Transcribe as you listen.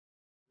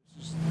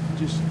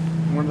just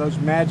one of those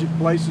magic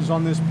places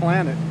on this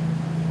planet.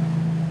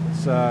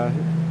 It's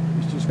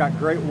just got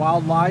great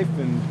wildlife,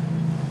 and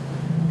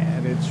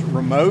it's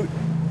remote,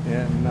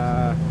 and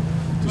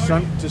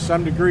to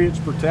some degree it's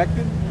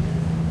protected.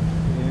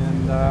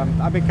 And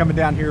I've been coming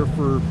down here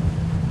for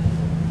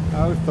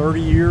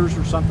 30 years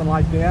or something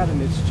like that,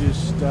 and it's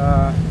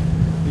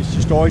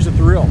just always a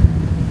thrill.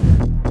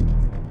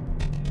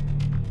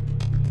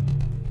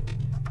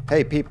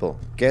 Hey people,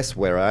 guess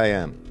where I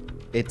am?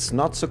 It's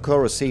not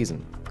Socorro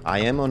season. I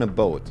am on a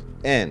boat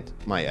and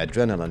my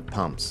adrenaline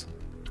pumps.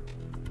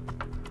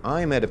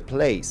 I'm at a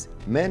place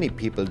many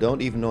people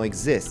don't even know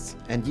exists,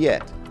 and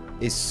yet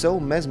is so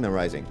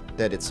mesmerizing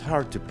that it's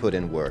hard to put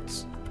in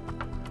words.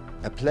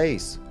 A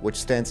place which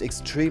stands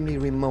extremely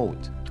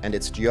remote, and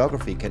its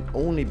geography can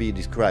only be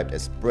described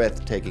as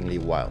breathtakingly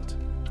wild.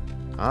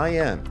 I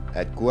am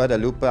at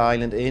Guadalupe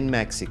Island in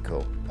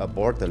Mexico,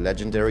 aboard the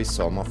legendary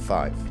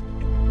SolmarV.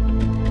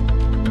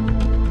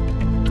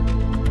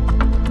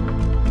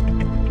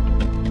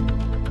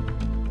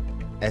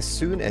 As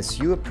soon as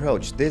you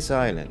approach this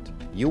island,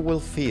 you will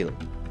feel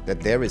that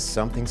there is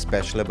something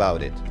special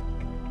about it.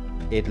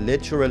 It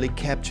literally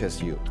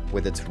captures you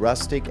with its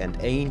rustic and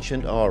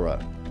ancient aura,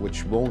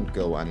 which won't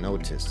go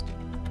unnoticed.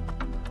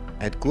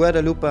 At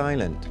Guadalupe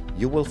Island,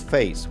 you will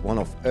face one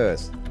of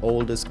Earth's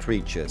oldest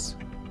creatures,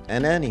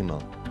 an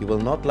animal you will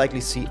not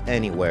likely see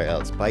anywhere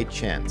else by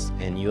chance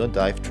in your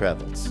dive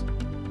travels.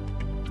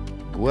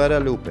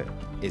 Guadalupe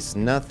is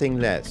nothing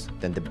less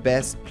than the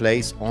best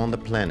place on the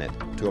planet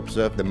to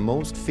observe the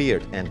most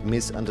feared and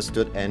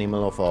misunderstood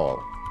animal of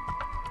all,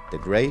 the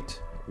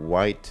great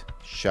white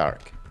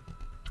shark.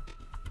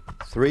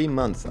 3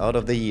 months out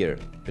of the year,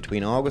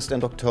 between August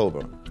and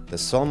October, the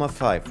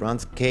SolmarV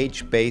runs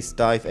cage-based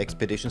dive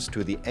expeditions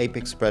to the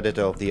apex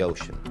predator of the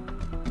ocean.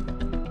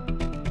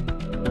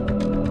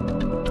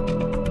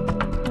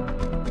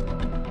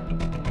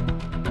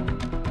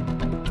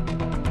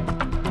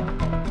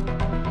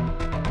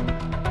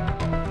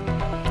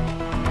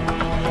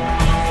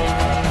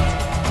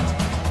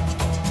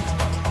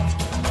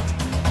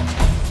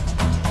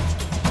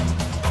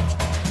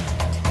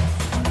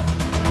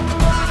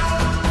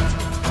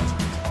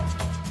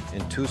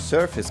 Two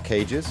surface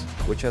cages,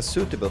 which are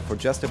suitable for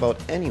just about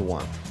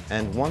anyone,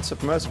 and one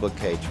submersible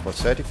cage for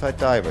certified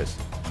divers,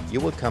 you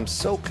will come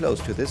so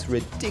close to this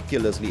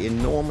ridiculously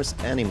enormous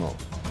animal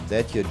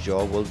that your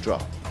jaw will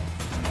drop.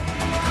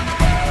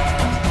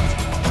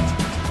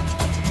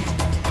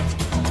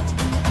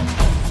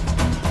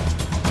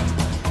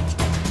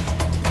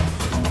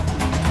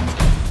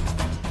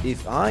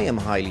 If I am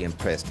highly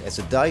impressed as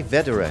a dive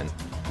veteran,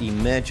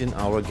 imagine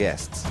our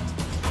guests.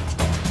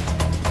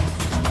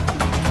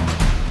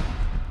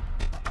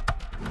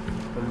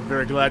 I'm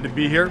very glad to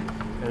be here,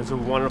 and it's a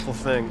wonderful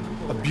thing.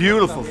 A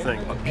beautiful thing.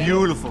 A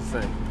beautiful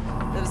thing.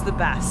 That was the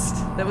best.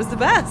 That was the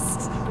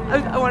best.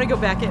 I want to go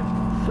back in.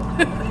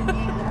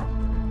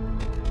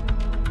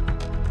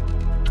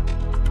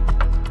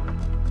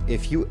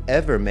 If you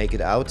ever make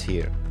it out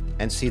here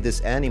and see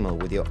this animal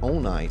with your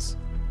own eyes,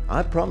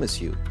 I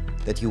promise you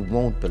that you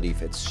won't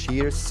believe its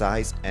sheer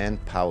size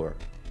and power.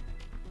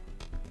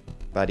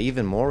 But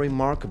even more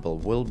remarkable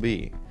will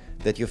be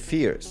that your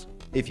fears,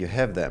 if you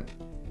have them,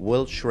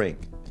 will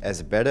shrink, as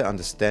a better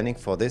understanding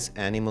for this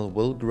animal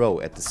will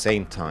grow at the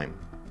same time.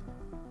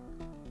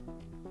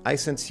 I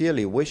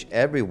sincerely wish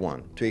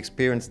everyone to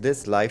experience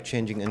this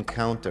life-changing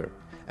encounter,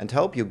 and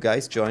hope you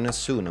guys join us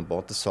soon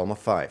aboard the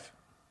SolmarV.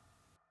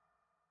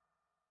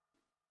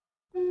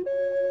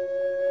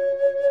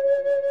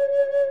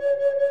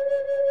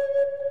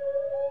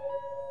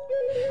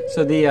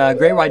 So the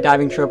Great White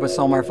Diving trip with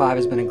SolmarV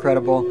has been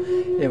incredible.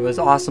 It was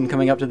awesome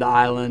coming up to the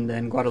island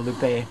and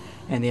Guadalupe,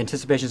 and the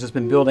anticipation has just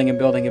been building and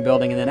building and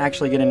building, and then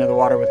actually getting into the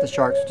water with the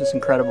sharks was just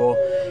incredible.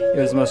 It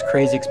was the most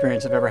crazy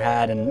experience I've ever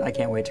had, and I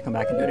can't wait to come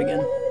back and do it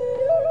again.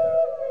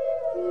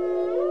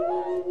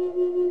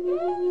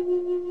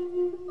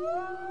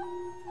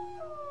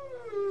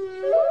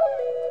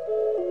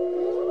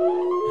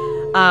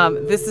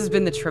 This has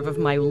been the trip of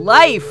my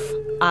life.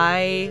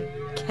 I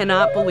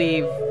cannot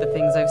believe the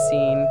things I've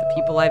seen, the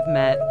people I've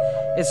met.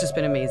 It's just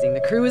been amazing.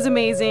 The crew is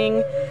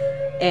amazing,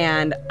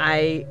 and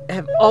I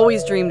have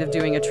always dreamed of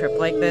doing a trip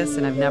like this,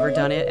 and I've never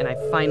done it, and I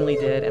finally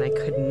did, and I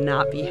could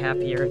not be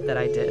happier that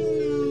I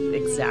did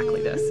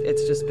exactly this.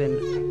 It's just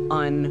been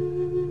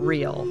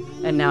unreal,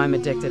 and now I'm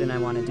addicted and I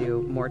want to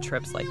do more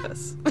trips like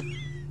this.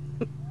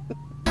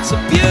 It's a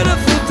beautiful